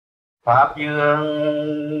Pháp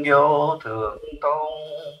dương vô thượng tôn,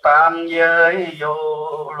 tam giới vô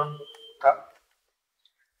luân thập.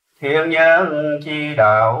 Thiên nhân chi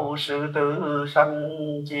đạo, sư tử sanh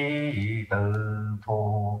chi từ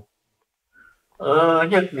phù.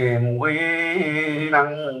 Nhất niệm quy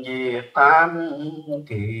năng diệt tam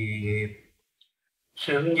kỳ.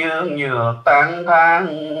 Sướng dương nhược tán thán,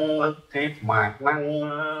 ức kiếp mạt năng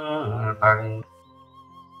tầng.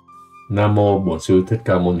 Nam Mô Bổn Sư Thích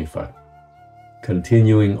Ca Mâu Ni Phật.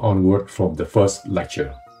 Continuing onward from the first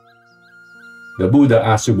lecture. The Buddha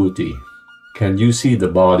asked Subhuti, "Can you see the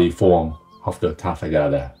body form of the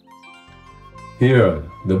Tathagata?" Here,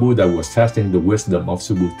 the Buddha was testing the wisdom of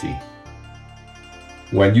Subhuti.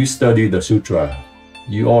 When you study the sutra,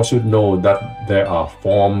 you all should know that there are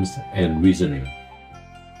forms and reasoning.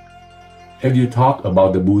 If you talk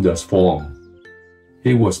about the Buddha's form,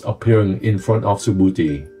 he was appearing in front of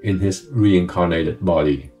Subhuti in his reincarnated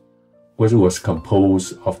body, which was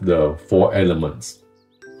composed of the four elements: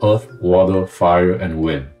 earth, water, fire, and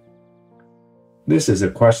wind. This is a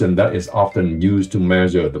question that is often used to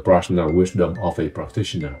measure the prajna wisdom of a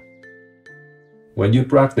practitioner. When you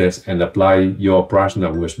practice and apply your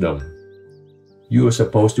prajna wisdom, you are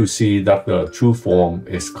supposed to see that the true form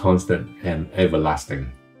is constant and everlasting.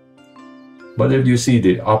 But if you see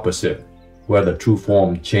the opposite, where the true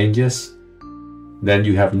form changes, then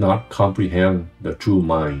you have not comprehended the true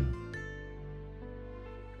mind.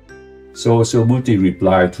 So Subhuti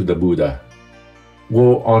replied to the Buddha,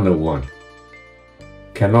 "O Honored One,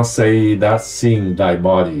 cannot say that seeing thy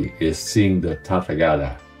body is seeing the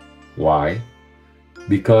Tathagata. Why?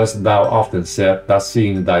 Because thou often said that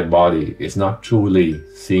seeing thy body is not truly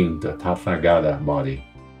seeing the Tathagata body."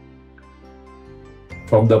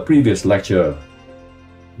 From the previous lecture,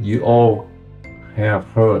 you all have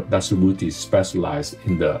heard that Subhuti specialized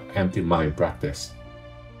in the empty mind practice.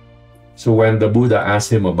 So when the Buddha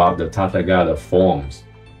asked him about the Tathagata forms,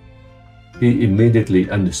 he immediately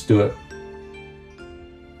understood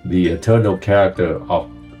the eternal character of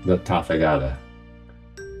the Tathagata.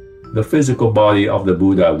 The physical body of the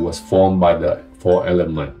Buddha was formed by the four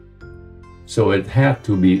elements, so it had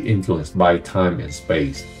to be influenced by time and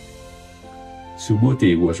space.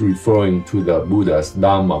 Subhuti was referring to the Buddha's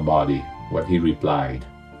Dhamma body when he replied.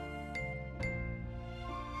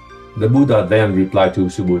 The Buddha then replied to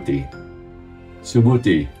Subhuti,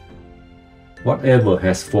 "Subhuti, whatever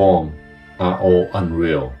has form are all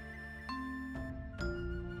unreal.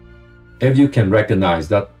 If you can recognize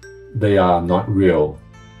that they are not real,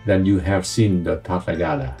 then you have seen the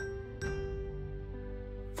Tathagata."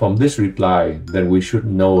 From this reply, then we should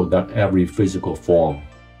know that every physical form,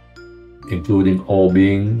 including all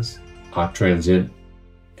beings, are transient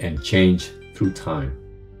and change through time.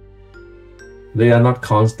 They are not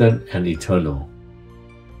constant and eternal.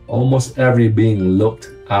 Almost every being looked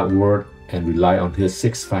outward and relied on his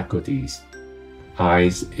six faculties: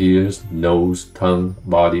 eyes, ears, nose, tongue,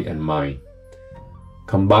 body, and mind,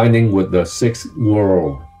 combining with the sixth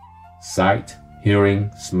world: sight, hearing,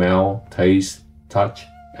 smell, taste, touch,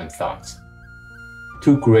 and thoughts,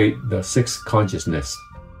 to create the sixth consciousness.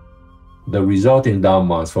 The resulting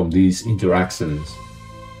dhammas from these interactions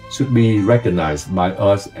should be recognized by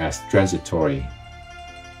us as transitory,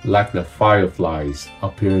 like the fireflies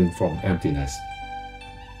appearing from emptiness.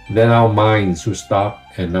 Then our minds should stop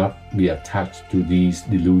and not be attached to these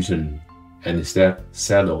delusions and instead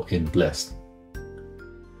settle in bliss.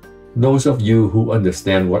 Those of you who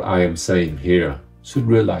understand what I am saying here should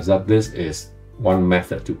realize that this is one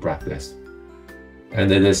method to practice,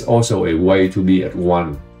 and it is also a way to be at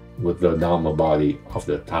one with the Dhamma body of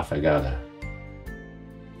the Tathagata.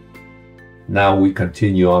 Now we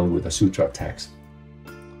continue on with the sutra text.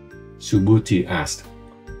 Subhuti asked,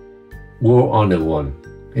 "O Honored One,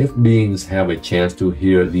 if beings have a chance to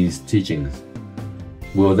hear these teachings,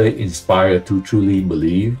 will they inspire to truly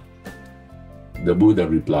believe?" The Buddha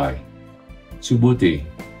replied, "Subhuti,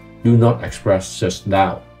 do not express such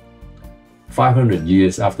doubt. 500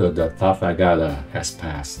 years after the Tathagata has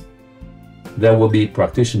passed, there will be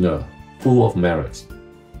practitioners full of merits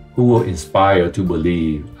who will inspire to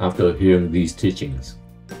believe after hearing these teachings.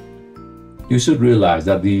 You should realize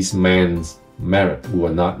that these men's merit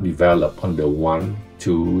will not develop under 1,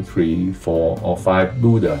 2, 3, 4, or 5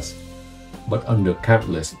 Buddhas, but under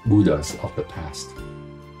countless Buddhas of the past."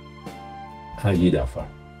 A-di-đà Phật.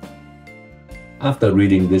 After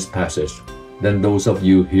reading this passage, then those of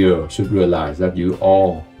you here should realize that you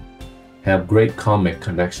all have great karmic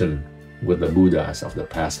connection with the Buddhas of the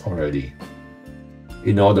past already,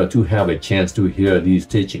 in order to have a chance to hear these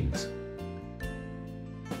teachings.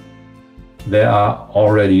 There are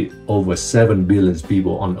already over 7 billion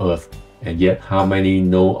people on earth, and yet how many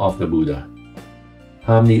know of the Buddha?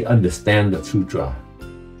 How many understand the Sutra?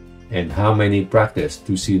 And how many practice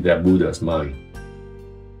to see their Buddha's mind?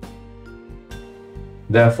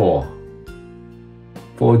 Therefore,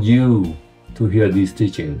 for you to hear these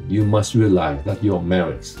teachings, you must realize that your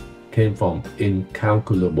merits came from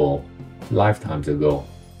incalculable lifetimes ago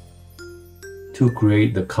to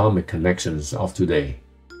create the karmic connections of today.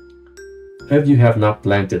 If you have not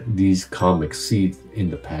planted these karmic seeds in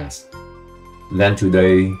the past, then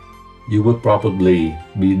today you would probably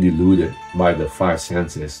be deluded by the 5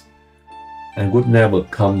 senses and would never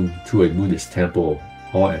come to a Buddhist temple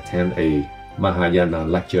or attend a Mahayana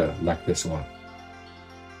lecture like this one.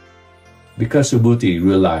 Because Subhuti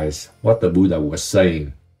realized what the Buddha was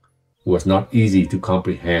saying was not easy to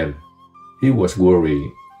comprehend, he was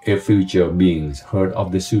worried if future beings heard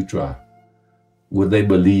of the sutra, would they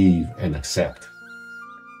believe and accept?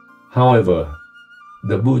 However,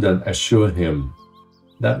 the Buddha assured him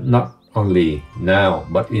that not only now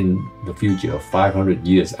but in the future 500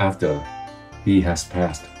 years after he has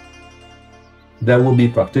passed, there will be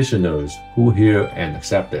practitioners who hear and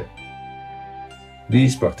accept it.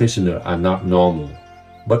 These practitioners are not normal,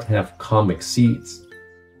 but have karmic seeds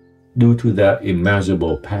due to their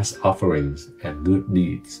immeasurable past offerings and good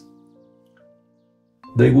deeds.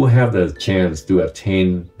 They will have the chance to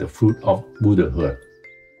attain the fruit of Buddhahood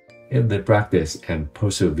if they practice and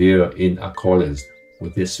persevere in accordance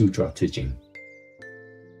with this sutra teaching.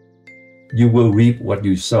 You will reap what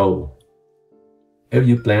you sow. If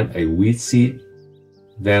you plant a wheat seed,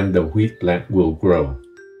 then the wheat plant will grow.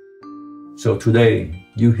 So today,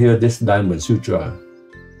 you hear this Diamond Sutra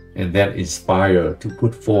and then inspire to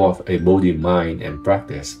put forth a Bodhi mind and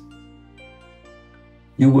practice.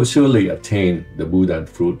 You will surely attain the Buddha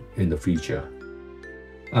fruit in the future.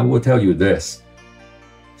 I will tell you this.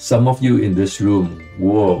 Some of you in this room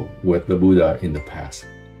wore with the Buddha in the past,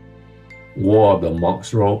 wore the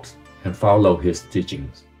monk's robes and followed his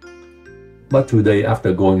teachings. But today,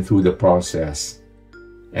 after going through the process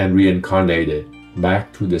and reincarnated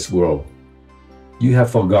back to this world, you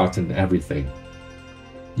have forgotten everything.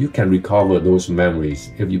 You can recover those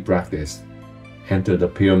memories if you practice. Enter the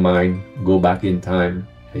pure mind, go back in time,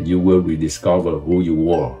 and you will rediscover who you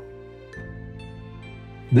were.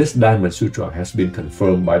 This Diamond Sutra has been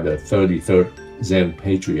confirmed by the 33rd Zen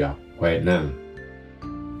Patriarch, Fayan,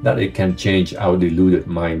 that it can change our deluded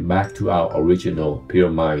mind back to our original pure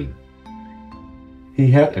mind. He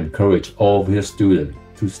had encouraged all of his students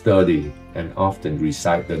to study and often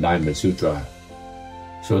recite the Diamond Sutra,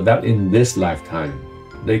 so that in this lifetime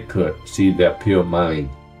they could see their pure mind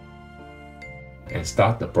and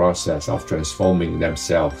start the process of transforming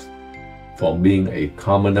themselves from being a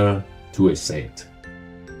commoner to a saint.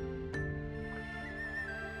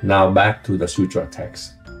 Now back to the sutra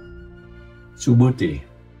text. Subhuti,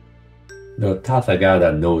 the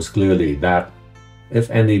Tathagata knows clearly that if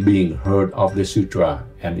any being heard of the sutra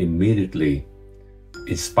and immediately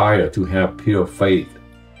inspired to have pure faith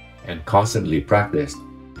and constantly practiced,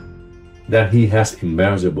 then he has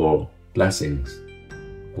immeasurable blessings.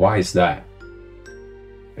 Why is that?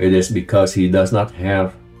 It is because he does not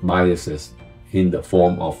have biases in the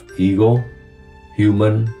form of ego,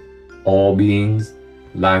 human, all beings,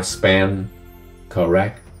 lifespan,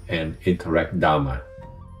 correct and incorrect Dharma.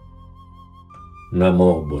 Nam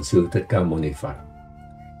Mô Bổn Sư Thích Ca Mâu Ni Phật.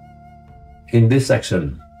 In this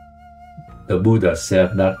section, the Buddha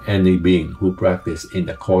said that any being who practices in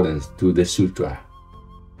accordance to the sutra,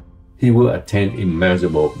 he will attain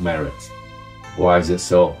immeasurable merits. Why is it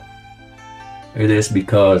so? It is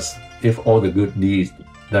because if all the good deeds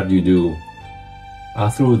that you do are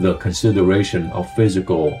through the consideration of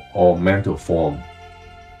physical or mental form,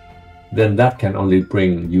 then that can only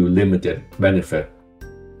bring you limited benefit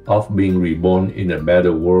of being reborn in a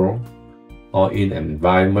better world or in an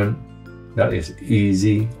environment that is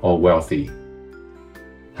easy or wealthy.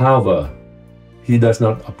 However, he does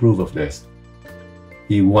not approve of this.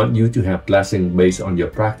 He wants you to have blessing based on your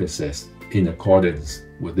practices in accordance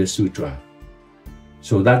with this sutra,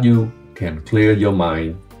 so that you can clear your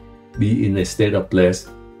mind, be in a state of bliss,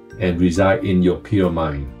 and reside in your pure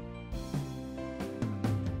mind.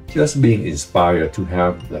 Just being inspired to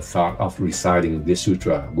have the thought of reciting this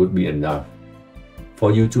sutra would be enough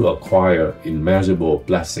for you to acquire immeasurable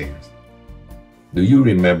blessings. Do you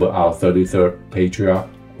remember our 33rd Patriarch,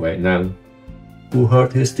 Fayan, who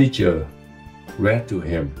heard his teacher read to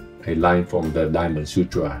him a line from the Diamond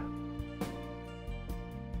Sutra?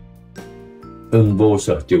 Ưng vô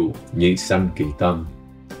sở trụ, nhị sanh kỳ tâm,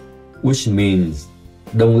 which means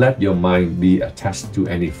don't let your mind be attached to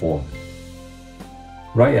any form.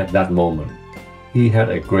 Right at that moment, he had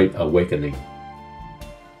a great awakening.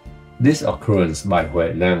 This occurrence by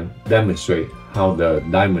Vietnam demonstrates how the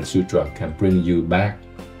Diamond Sutra can bring you back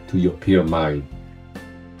to your pure mind,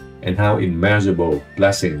 and how immeasurable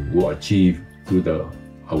blessing will achieve through the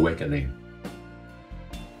awakening.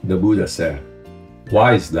 The Buddha said,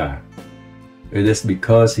 "Why is that? It is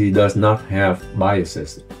because he does not have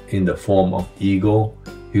biases in the form of ego,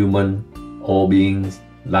 human, all beings,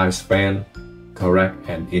 lifespan, correct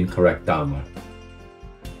and incorrect Dharma."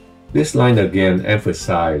 This line again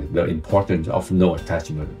emphasized the importance of no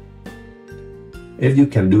attachment. If you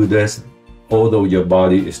can do this, although your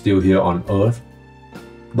body is still here on earth,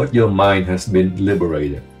 but your mind has been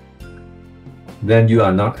liberated, then you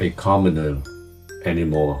are not a commoner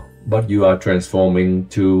anymore, but you are transforming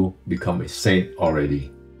to become a saint already.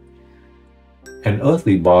 An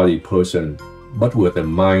earthly body person, but with the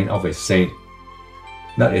mind of a saint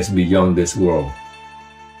that is beyond this world.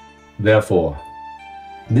 Therefore,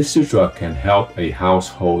 this sutra can help a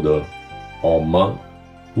householder or monk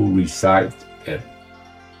who recites it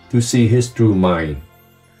to see his true mind,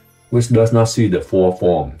 which does not see the four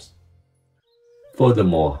forms.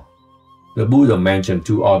 Furthermore, the Buddha mentioned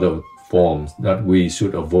two other forms that we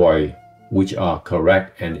should avoid, which are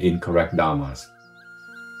correct and incorrect dharmas.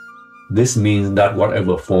 This means that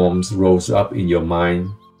whatever forms rose up in your mind,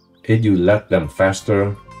 if you let them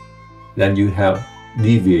fester, then you have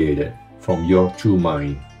deviated from your true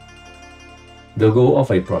mind. The goal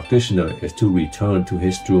of a practitioner is to return to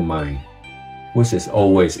his true mind, which is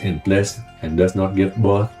always in bliss and does not give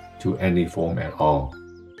birth to any form at all.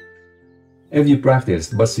 If you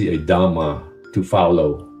practice but see a dharma to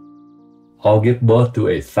follow, or give birth to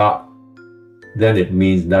a thought, then it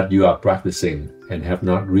means that you are practicing and have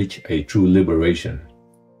not reached a true liberation.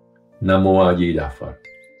 Namo A Di Đà Phật.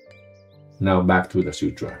 Now back to the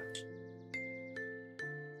sutra.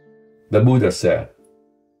 The Buddha said,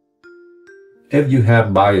 if you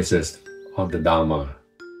have biases on the Dharma,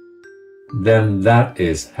 then that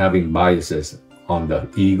is having biases on the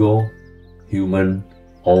ego, human,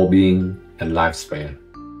 all-being, and lifespan.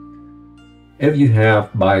 If you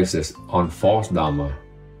have biases on false Dharma,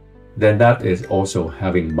 then that is also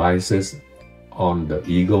having biases on the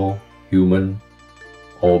ego, human,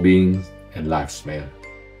 all beings, and lifespan.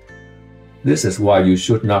 This is why you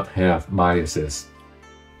should not have biases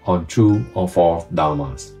on true or false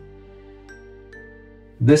dharmas.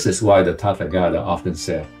 This is why the Tathagata often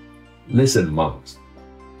said, "Listen, monks,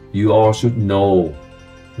 you all should know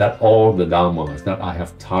that all the dharmas that I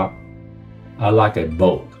have taught are like a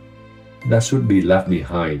boat that should be left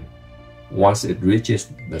behind once it reaches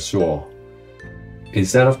the shore,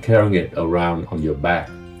 instead of carrying it around on your back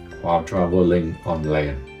while traveling on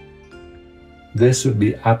land." This should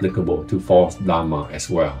be applicable to false dharma as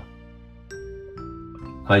well.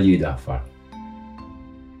 A Di Đà Phật.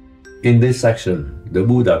 In this section, the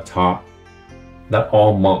Buddha taught that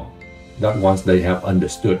all monks, that once they have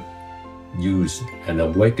understood, used, and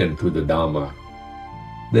awakened to the Dharma,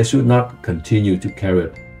 they should not continue to carry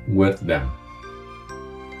it with them.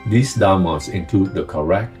 These dharmas include the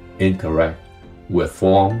correct, incorrect, with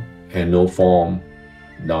form and no form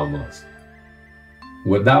dharmas.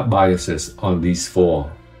 Without biases on these four,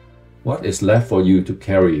 what is left for you to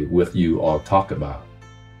carry with you or talk about?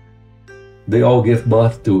 They all give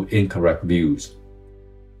birth to incorrect views.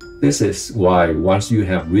 This is why once you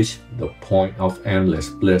have reached the point of endless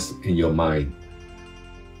bliss in your mind,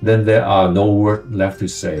 then there are no words left to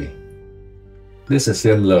say. This is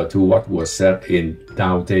similar to what was said in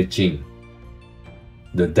Tao Te Ching.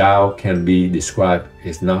 The Tao can be described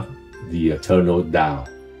as not the eternal Tao.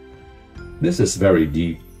 This is very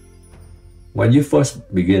deep. When you first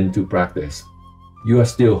begin to practice, you are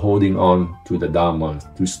still holding on to the Dharma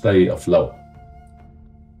to stay afloat.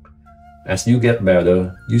 As you get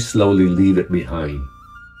better, you slowly leave it behind.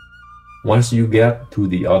 Once you get to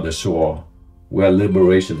the other shore, where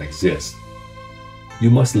liberation exists,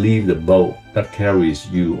 you must leave the boat that carries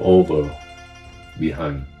you over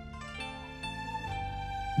behind.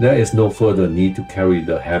 There is no further need to carry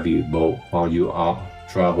the heavy boat while you are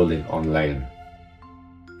traveling on land.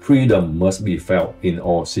 Freedom must be felt in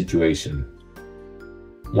all situations.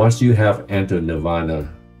 Once you have entered nirvana,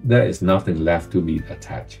 there is nothing left to be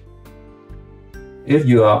attached. If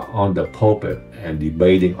you are on the pulpit and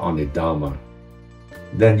debating on the Dharma,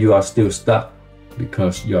 then you are still stuck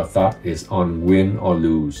because your thought is on win or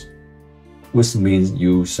lose, which means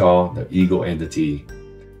you saw the ego entity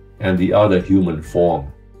and the other human form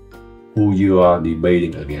who you are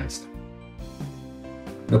debating against.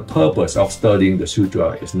 The purpose of studying the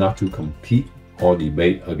sutra is not to compete or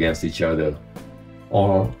debate against each other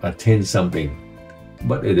or attain something,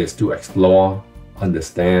 but it is to explore,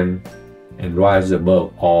 understand, and rise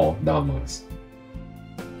above all dharmas.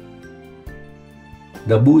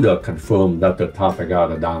 The Buddha confirmed that the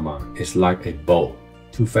Tathagata Dharma is like a boat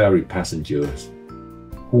to ferry passengers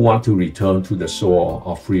who want to return to the shore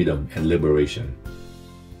of freedom and liberation.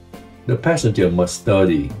 The passenger must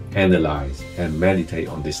study, analyze, and meditate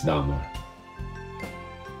on this Dharma.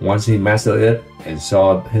 Once he mastered it and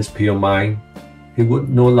saw his pure mind, he would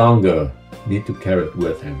no longer need to carry it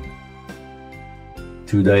with him.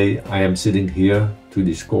 Today, I am sitting here to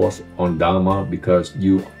discourse on Dharma because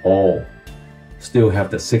you all still have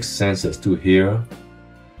the six senses to hear,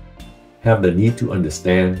 have the need to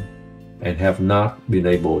understand, and have not been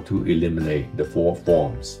able to eliminate the four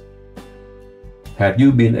forms. Had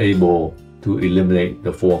you been able to eliminate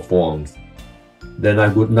the four forms, then I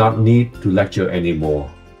would not need to lecture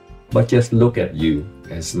anymore, but just look at you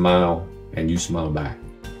and smile, and you smile back.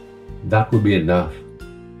 That would be enough.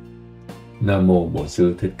 Nam Mô Bổn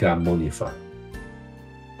Sư Thích Ca Mâu Ni Phật.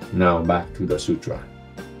 Now back to the sutra.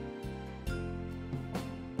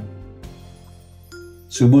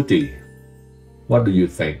 Subhuti, what do you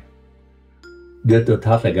think? Did the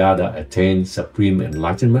Tathagata attain supreme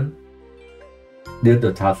enlightenment? Did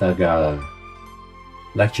the Tathagata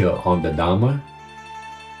lecture on the Dharma?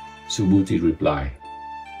 Subhuti replied,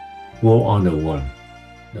 O Honored One,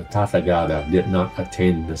 the Tathagata did not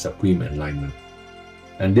attain the supreme enlightenment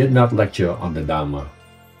and did not lecture on the Dharma.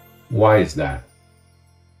 Why is that?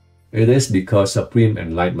 It is because supreme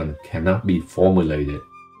enlightenment cannot be formulated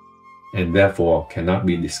and therefore cannot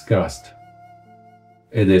be discussed.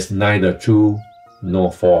 It is neither true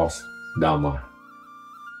nor false Dharma.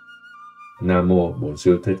 Nam Mô Bổn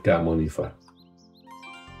Sư Thích Ca Mâu Ni Phật.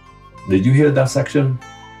 Did you hear that section?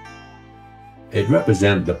 It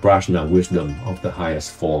represents the prajna wisdom of the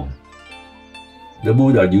highest form. The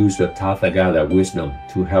Buddha used the Tathagata wisdom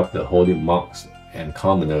to help the holy monks and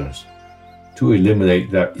commoners to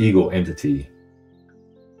eliminate their ego entity.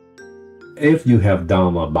 If you have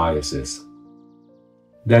Dharma biases,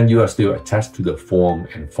 then you are still attached to the form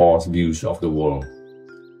and false views of the world.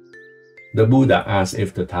 The Buddha asked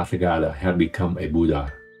if the Tathagata had become a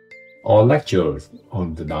Buddha or lectured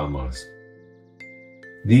on the Dharmas.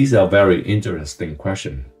 These are very interesting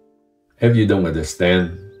questions. If you don't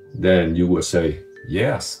understand, then you will say,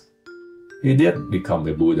 yes, he did become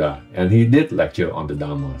a Buddha and he did lecture on the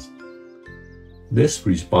Dharmas. This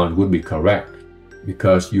response would be correct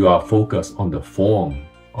because you are focused on the form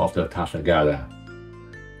of the Tathagata.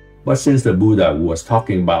 But since the Buddha was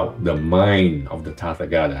talking about the mind of the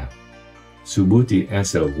Tathagata, Subhuti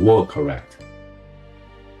answer were correct.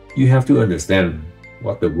 You have to understand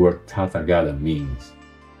what the word Tathagata means.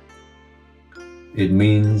 It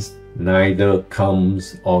means neither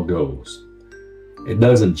comes or goes. It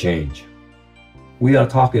doesn't change. We are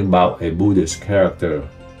talking about a Buddhist character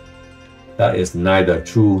that is neither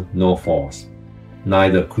true nor false,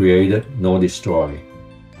 neither created nor destroyed,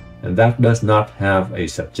 and that does not have a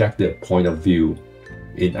subjective point of view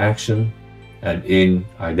in action and in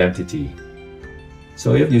identity.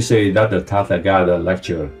 So if you say that the Tathagata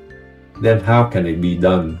lectured, then how can it be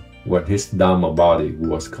done when his Dharma body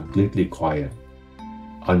was completely quiet,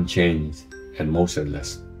 unchanged, and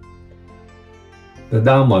motionless? The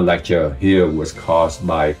Dharma lecture here was caused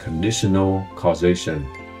by conditional causation,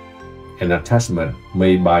 an attachment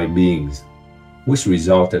made by beings, which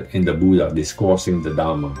resulted in the Buddha discoursing the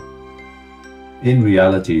Dharma. In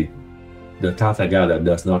reality, the Tathagata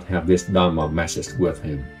does not have this Dharma message with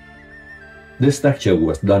him. This lecture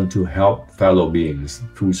was done to help fellow beings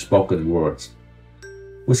through spoken words,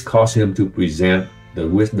 which caused him to present the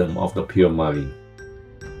wisdom of the pure mind.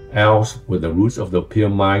 Else, with the roots of the pure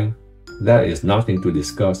mind, there is nothing to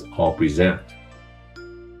discuss or present.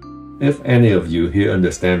 If any of you here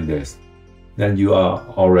understand this, then you are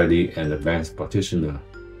already an advanced practitioner.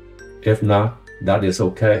 If not, that is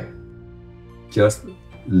okay. Just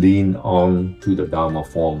lean on to the Dharma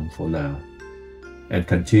form for now, and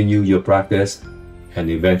continue your practice, and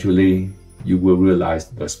eventually you will realize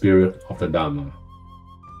the spirit of the Dharma.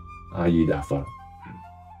 A-di-đà Phật.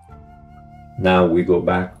 Now we go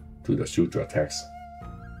back to the sutra text.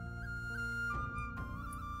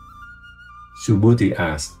 Subhuti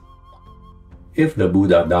asked, if the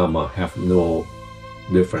Buddha Dharma have no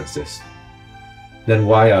differences, then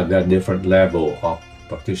why are there different levels of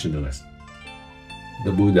practitioners?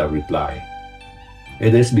 The Buddha replied,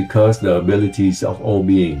 it is because the abilities of all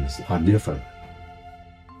beings are different,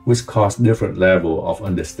 which cause different level of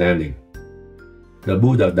understanding. The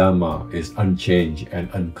Buddha Dharma is unchanged and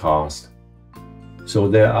uncaused, so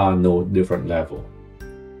there are no different levels.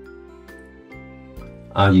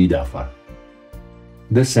 A-di-đà Phật.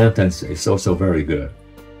 This sentence is also very good.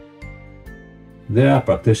 There are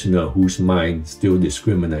practitioners whose minds still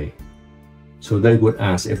discriminate, so they would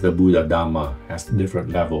ask if the Buddha Dharma has different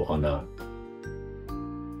level or not.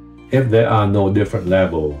 If there are no different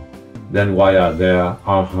level, then why are there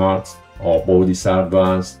arhats or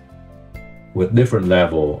bodhisattvas with different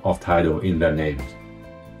level of title in their names?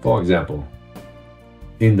 For example,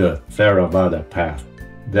 in the Theravada path,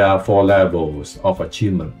 there are 4 levels of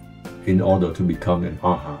achievement in order to become an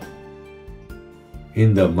arhat.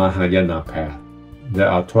 In the Mahayana path, there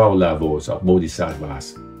are 12 levels of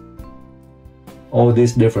bodhisattvas. All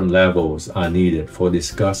these different levels are needed for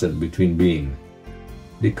discussion between beings,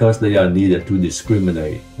 because they are needed to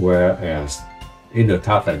discriminate, whereas in the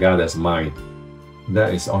Tathagata's mind, there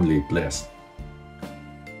is only bliss.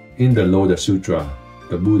 In the Lotus Sutra,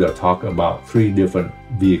 the Buddha talked about 3 different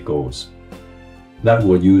vehicles that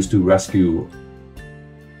were used to rescue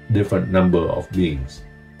different number of beings.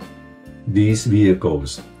 These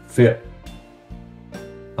vehicles, Phap,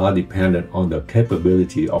 are dependent on the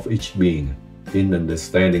capability of each being in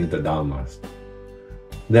understanding the Dharmas.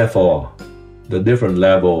 Therefore, the different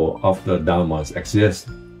level of the Dharmas exist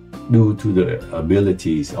due to the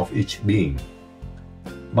abilities of each being.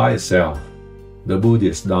 By itself, the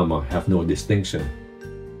Buddhist Dharma have no distinction.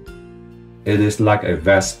 It is like a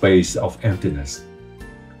vast space of emptiness.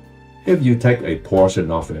 If you take a portion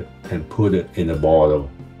of it and put it in a bottle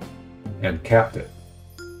and kept it,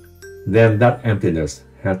 then that emptiness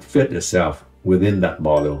had fit itself within that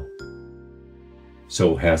bottle.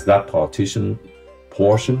 So has that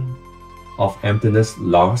portion of emptiness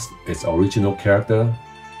lost its original character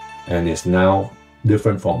and is now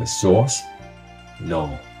different from its source?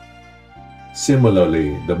 No.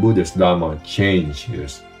 Similarly, the Buddhist Dharma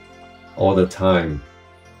changes all the time,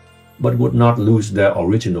 but would not lose their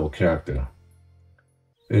original character.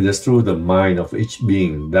 It is through the mind of each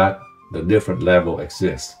being that the different level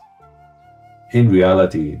exists. In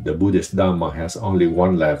reality, the Buddhist Dharma has only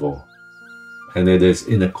one level, and it is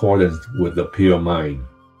in accordance with the pure mind.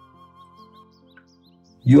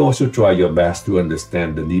 You also try your best to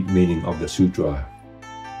understand the deep meaning of the sutra,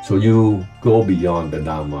 so you go beyond the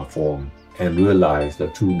Dharma form and realize the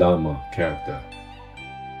true Dharma character.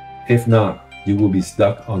 If not, you will be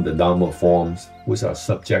stuck on the Dharma forms which are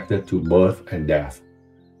subjected to birth and death,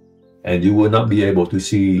 and you will not be able to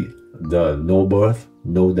see the no birth,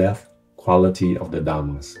 no death quality of the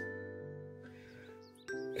Dharmas.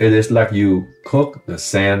 It is like you cook the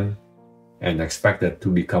sand and expect it to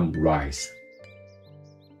become rice.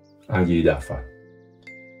 A-di-đà Phật.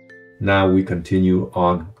 Now we continue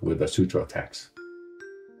on with the sutra text.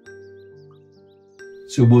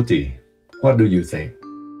 Subhuti, what do you think?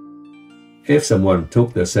 If someone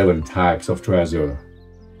took the 7 types of treasure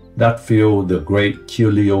that fill the great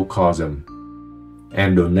Chiliocosm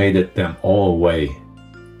and donated them all away,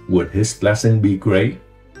 would his blessing be great?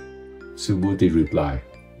 Subhuti replied,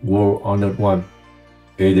 World Honored One,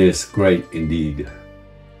 it is great indeed.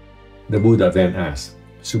 The Buddha then asked,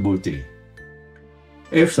 Subhuti,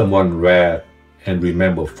 if someone read and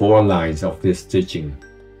remembered 4 lines of this teaching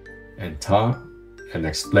and taught and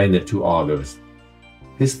explained it to others,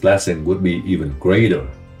 his blessing would be even greater.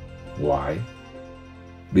 Why?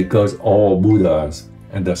 Because all Buddhas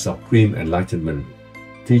and the supreme enlightenment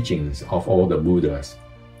teachings of all the Buddhas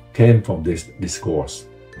came from this discourse.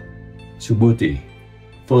 Subhuti,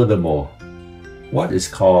 furthermore, what is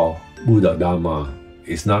called Buddha Dharma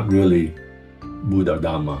is not really Buddha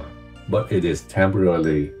Dharma, but it is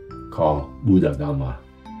temporarily called Buddha Dharma.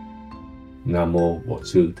 Nam Mô Bổn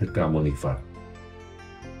Sư Thích Ca Mâu Ni Phật.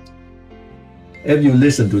 If you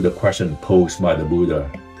listen to the question posed by the Buddha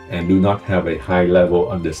and do not have a high-level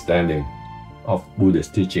understanding of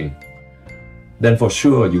Buddhist teaching, then for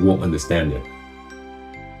sure you won't understand it.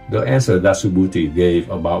 The answer that Subhuti gave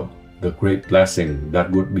about the great blessing that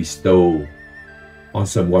would bestow on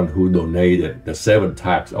someone who donated the 7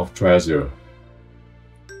 types of treasure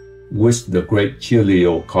which the great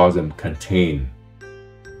Chiliocosm contained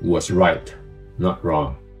was right, not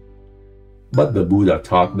wrong. But the Buddha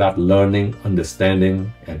taught that learning,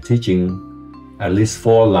 understanding, and teaching at least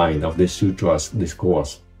 4 lines of this sutra's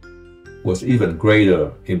discourse was even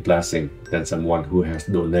greater in blessing than someone who has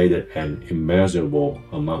donated an immeasurable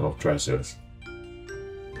amount of treasures.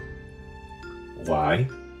 Why?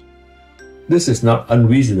 This is not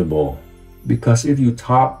unreasonable, because if you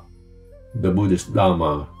taught the Buddhist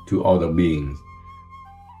Dharma to other beings,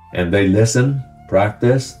 and they listen,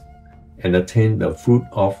 practice, and attain the fruit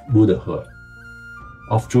of Buddhahood,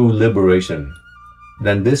 of true liberation,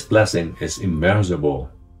 then this blessing is immeasurable,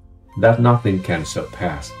 that nothing can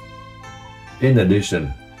surpass. In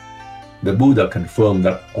addition, The Buddha confirmed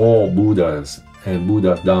that all Buddhas and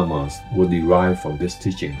Buddha's Dharmas were derived from this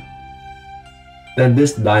teaching. Then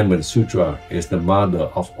this Diamond Sutra is the mother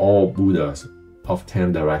of all Buddhas of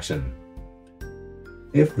 10 directions.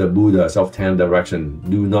 If the Buddhas of 10 directions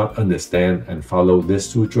do not understand and follow this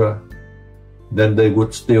sutra, then they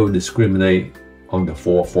would still discriminate on the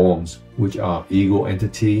 4 forms, which are ego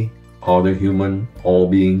entity, other human, all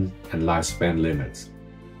beings, and lifespan limits.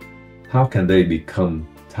 How can they become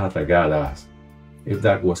Tathagatas if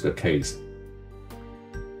that was the case?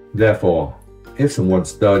 Therefore, if someone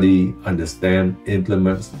studies, understands,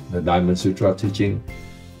 implements the Diamond Sutra teaching,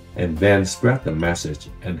 and then spread the message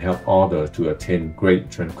and help others to attain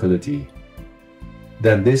great tranquility,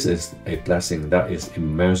 then this is a blessing that is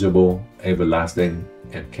immeasurable, everlasting,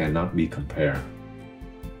 and cannot be compared.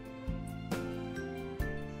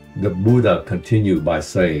 The Buddha continued by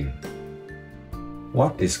saying,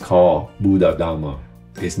 what is called Buddha Dharma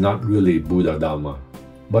is not really Buddha Dharma,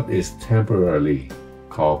 but is temporarily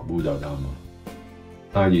called Buddha Dharma.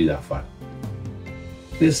 A-di-đà Phật.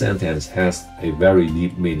 This sentence has a very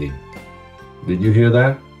deep meaning. Did you hear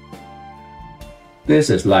that? This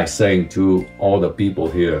is like saying to all the people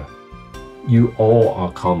here, you all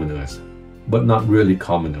are commoners, but not really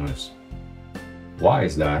commoners. Why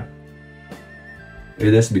is that?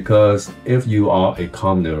 It is because if you are a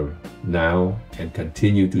commoner now and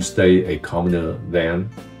continue to stay a commoner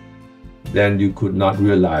then you could not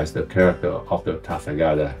realize the character of the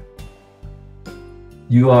Tathagata.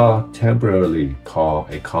 You are temporarily called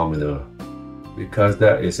a commoner because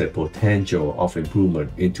there is a potential of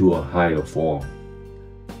improvement into a higher form.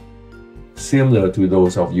 Similar to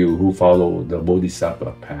those of you who follow the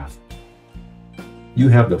Bodhisattva path. You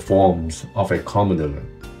have the forms of a commoner,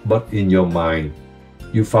 but in your mind,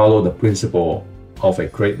 you follow the principle of a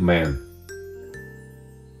great man.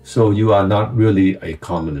 So you are not really a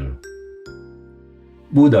commoner.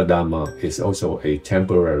 Buddha Dharma is also a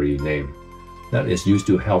temporary name that is used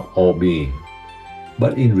to help all beings,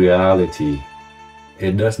 but in reality,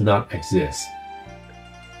 it does not exist.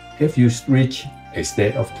 If you reach a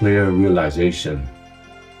state of clear realization,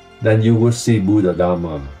 then you will see Buddha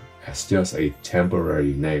Dharma as just a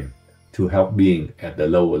temporary name to help beings at the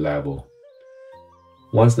lower level.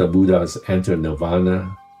 Once the Buddhas enter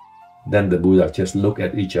Nirvana, then the Buddha just look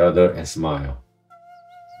at each other and smile.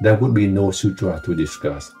 There would be no sutra to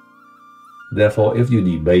discuss. Therefore, if you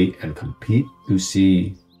debate and compete to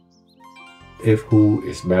see if who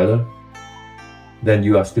is better, then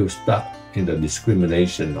you are still stuck in the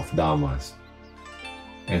discrimination of dharmas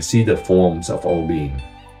and see the forms of all being.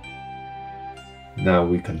 Now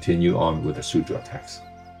we continue on with the sutra text.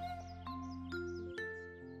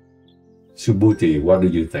 Subhuti, what do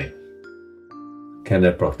you think? Can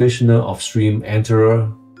a practitioner of stream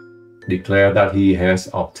enterer declare that he has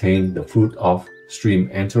obtained the fruit of stream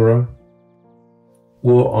enterer?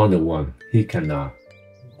 World Honored One, he cannot.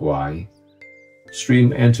 Why?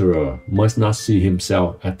 Stream enterer must not see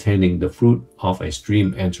himself attaining the fruit of a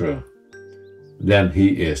stream enterer. Then he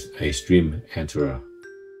is a stream enterer.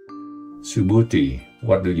 Subhuti,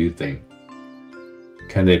 what do you think?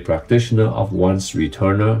 Can a practitioner of once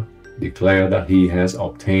returner declare that he has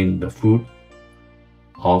obtained the fruit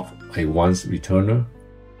of a once returner?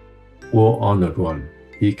 World Honored One,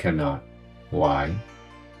 he cannot. Why?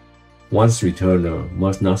 Once returner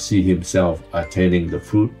must not see himself attaining the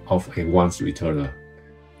fruit of a once returner.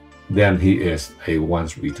 Then he is a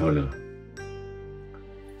once returner.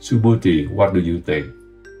 Subhuti, what do you think?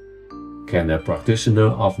 Can a practitioner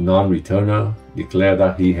of non-returner declare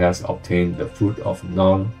that he has obtained the fruit of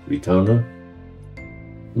non-returner?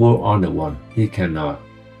 World Honored One, he cannot.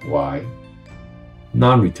 Why?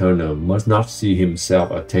 Non-returner must not see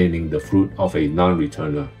himself attaining the fruit of a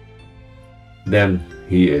non-returner. Then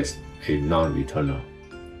he is a non-returner.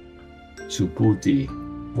 Subhuti,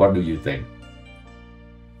 what do you think?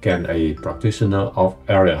 Can a practitioner of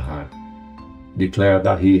Arahant declare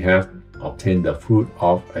that he has obtained the fruit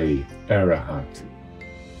of a Arahant?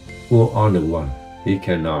 World Honored One, he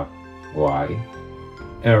cannot. Why?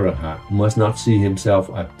 Arahant must not see himself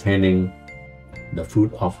attaining the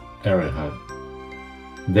fruit of Arahant.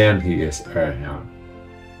 Then he is Arahant.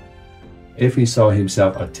 If he saw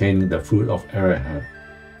himself attaining the fruit of Arahant,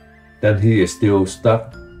 then he is still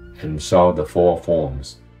stuck and saw the 4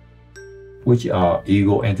 forms, which are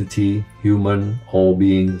ego entity, human, all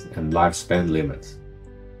beings, and lifespan limits.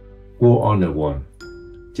 World Honored One,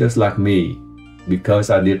 just like me, because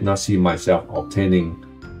I did not see myself obtaining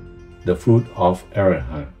the fruit of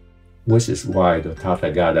Arahant, which is why the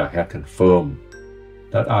Tathagata had confirmed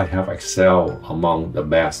that I have excelled among the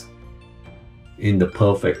best in the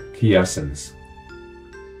perfect key essence.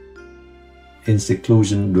 in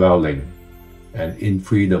seclusion dwelling, and in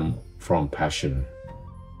freedom from passion.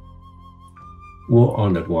 O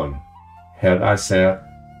Honored One, had I said,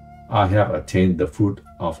 I have attained the fruit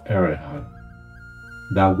of Arahant,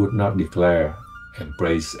 thou would not declare and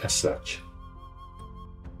praise as such.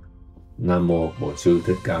 Nam Mô Bổn Sư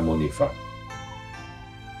Thích Ca Mâu Ni Phật.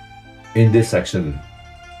 In this section,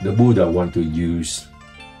 the Buddha wants to use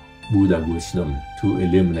Buddha wisdom to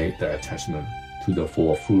eliminate the attachment to the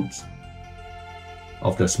four fruits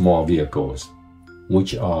of the small vehicles,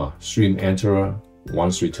 which are stream enterer,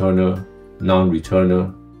 once returner,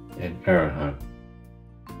 non-returner, and arahant.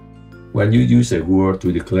 When you use a word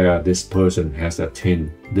to declare this person has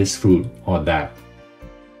attained this fruit or that,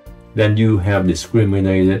 then you have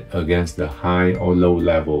discriminated against the high or low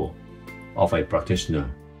level of a practitioner.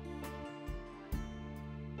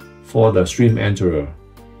 For the stream enterer,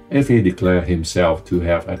 if he declares himself to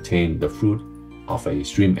have attained the fruit of a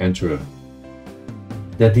stream enterer,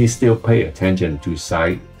 then he still pays attention to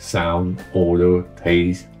sight, sound, odor,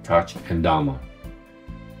 taste, touch, and Dharma.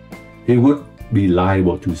 He would be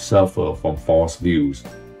liable to suffer from false views.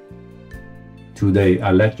 Today,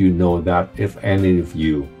 I let you know that if any of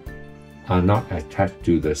you are not attached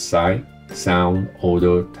to the sight, sound,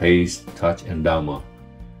 odor, taste, touch, and Dharma,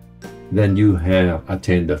 then you have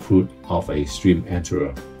attained the fruit of a stream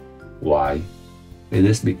enterer. Why? It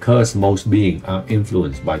is because most beings are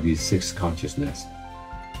influenced by these six consciousnesses,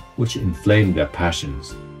 which inflame their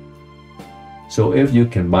passions. So if you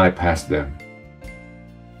can bypass them,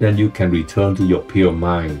 then you can return to your pure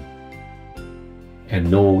mind, and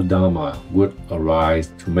no Dharma would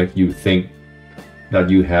arise to make you think that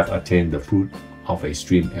you have attained the fruit of a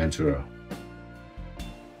stream enterer.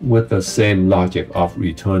 With the same logic of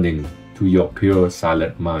returning to your pure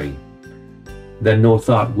silent mind, then no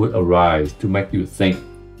thought would arise to make you think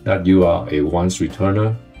that you are a once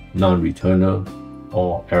returner, non-returner,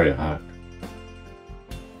 or arahant.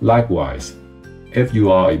 Likewise, if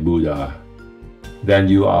you are a Buddha, then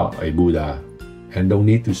you are a Buddha and don't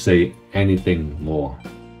need to say anything more.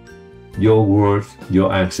 Your words,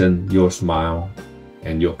 your action, your smile,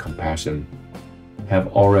 and your compassion have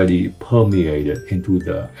already permeated into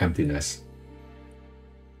the emptiness.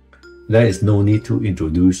 There is no need to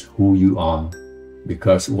introduce who you are,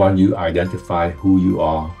 because once you identify who you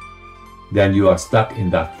are, then you are stuck in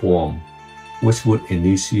that form, which would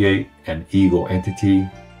initiate an ego entity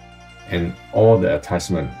and all the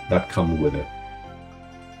attachment that come with it.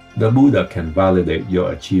 The Buddha can validate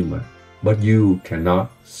your achievement, but you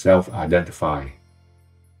cannot self-identify,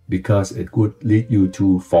 because it could lead you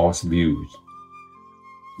to false views.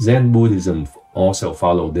 Zen Buddhism also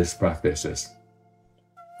follows these practices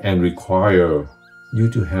and require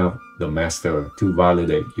you to have the master to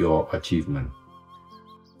validate your achievement.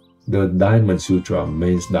 The Diamond Sutra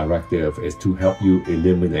main directive is to help you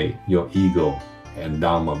eliminate your ego and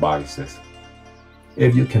Dharma biases.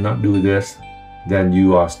 If you cannot do this, then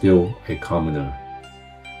you are still a commoner.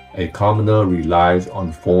 A commoner relies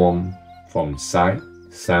on form from sight,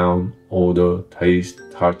 sound, odor, taste,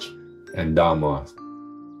 touch, and Dharma,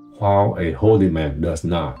 while a holy man does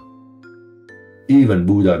not. Even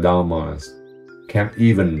Buddha Dharmas can't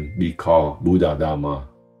even be called Buddha Dharma.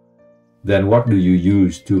 Then what do you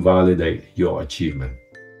use to validate your achievement?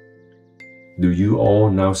 Do you all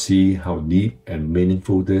now see how deep and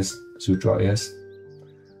meaningful this sutra is?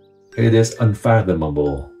 It is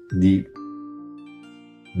unfathomable deep,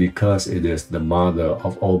 because it is the mother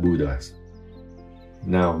of all Buddhas.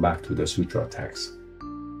 Now back to the sutra text.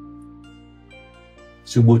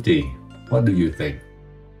 Subhuti, what do you think?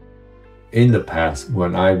 In the past,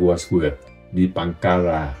 when I was with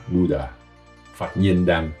Dipankara Buddha, Phật Nhiên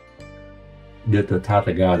Đăng, did the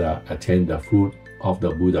Tathagata attain the fruit of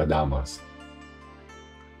the Buddha Dhammas?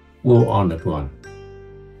 O Honored One,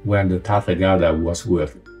 when the Tathagata was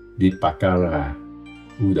with Dipankara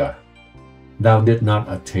Buddha, thou did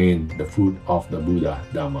not attain the fruit of the Buddha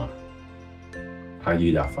Dhamma.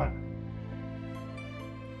 A-di-đà Phật.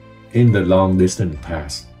 In the long distant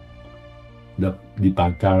past, the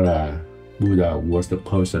Dipankara Buddha was the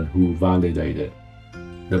person who validated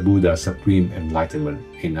the Buddha's supreme enlightenment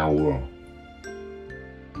in our world.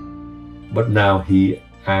 But now he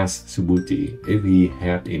asked Subhuti if he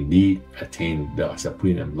had indeed attained the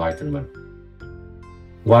supreme enlightenment.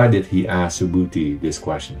 Why did he ask Subhuti this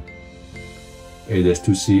question? It is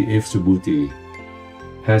to see if Subhuti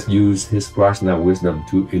has used his prajna wisdom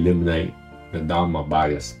to eliminate the Dharma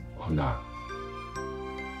bias or not.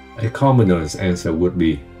 A commoner's answer would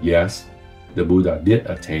be yes, the Buddha did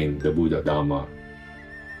attain the Buddha Dharma.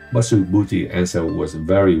 But Subhuti's answer was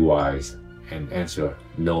very wise and answered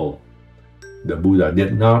no. the Buddha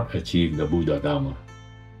did not achieve the Buddha Dharma.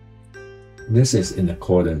 This is in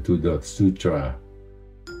accordance to the Sutra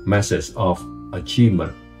message of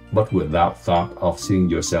achievement, but without thought of seeing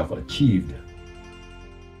yourself achieved.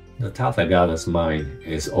 The Tathagata's mind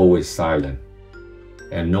is always silent,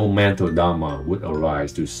 and no mental Dharma would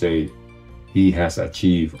arise to say he has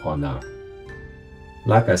achieved or not.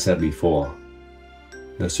 Like I said before,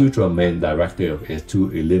 the Sutra main directive is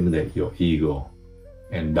to eliminate your ego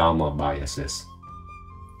and Dharma biases.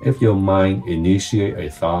 If your mind initiates a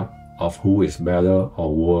thought of who is better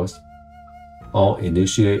or worse, or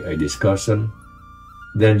initiate a discussion,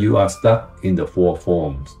 then you are stuck in the four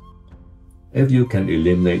forms. If you can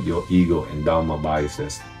eliminate your ego and Dharma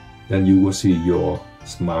biases, then you will see your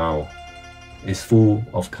smile is full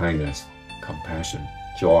of kindness, compassion,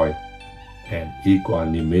 joy, and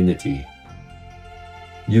equanimity.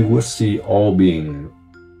 You will see all beings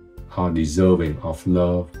are deserving of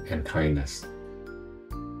love and kindness.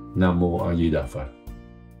 Namo A Di Đà Phật.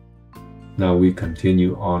 Now we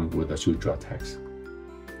continue on with the sutra text.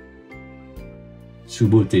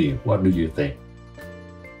 Subhuti, what do you think?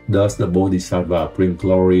 Does the Bodhisattva bring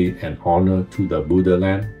glory and honor to the Buddha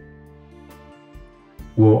land?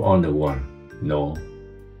 World Honor 1. No.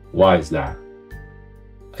 Why is that?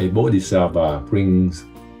 A Bodhisattva brings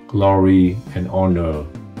glory and honor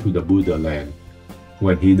to the Buddha land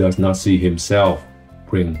when he does not see himself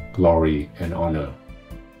bring glory and honor.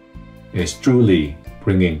 It's truly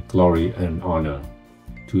bringing glory and honor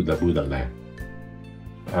to the Buddha land.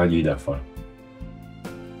 A Di Đà Phật.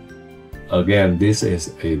 Again, this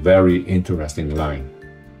is a very interesting line.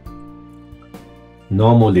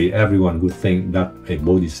 Normally, everyone would think that a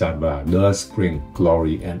Bodhisattva does bring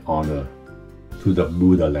glory and honor to the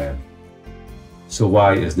Buddha land. So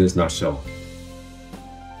why is this not so?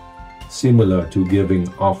 Similar to giving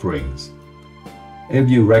offerings, if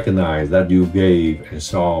you recognize that you gave and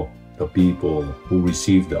saw the people who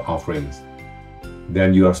received the offerings,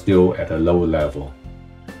 then you are still at a low level.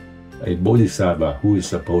 A Bodhisattva who is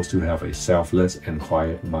supposed to have a selfless and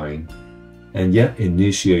quiet mind, and yet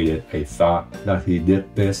initiated a thought that he did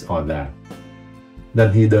this or that,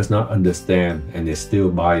 then he does not understand and is still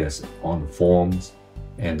biased on forms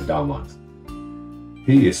and dharmas.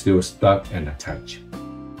 He is still stuck and attached.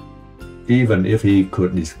 Even if he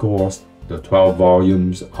could discourse the 12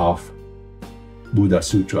 volumes of Buddha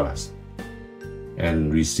Sutras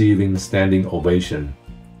and receiving standing ovation,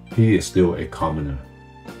 he is still a commoner.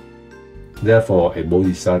 Therefore, a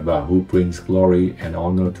Bodhisattva who brings glory and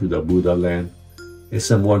honor to the Buddha land is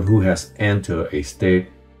someone who has entered a state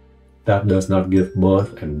that does not give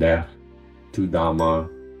birth and death to Dharma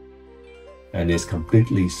and is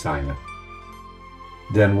completely silent.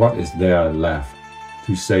 Then what is there left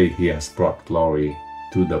to say he has brought glory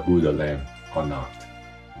to the Buddha land or not?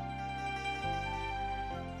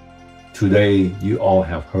 Today, you all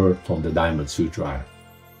have heard from the Diamond Sutra,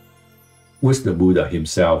 which the Buddha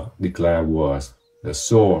himself declared was the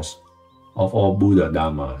source of all Buddha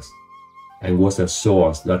Dhammas and was the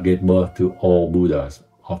source that gave birth to all Buddhas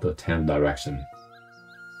of the 10 directions.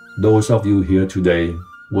 Those of you here today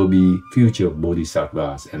will be future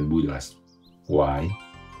Bodhisattvas and Buddhas. Why?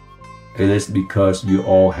 It is because you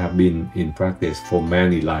all have been in practice for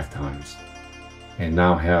many lifetimes and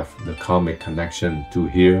now have the karmic connection to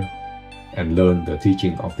hear and learn the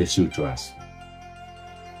teaching of the sutras.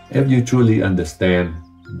 If you truly understand,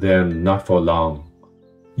 then not for long,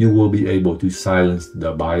 you will be able to silence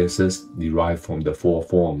the biases derived from the four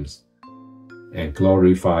forms and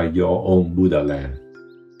glorify your own Buddha land.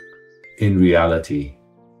 In reality,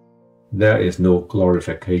 there is no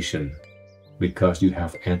glorification because you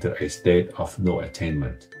have entered a state of no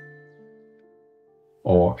attainment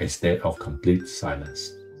or a state of complete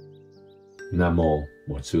silence. Nam Mô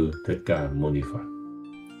Bổn Sư Thích Ca Mâu Ni Phật.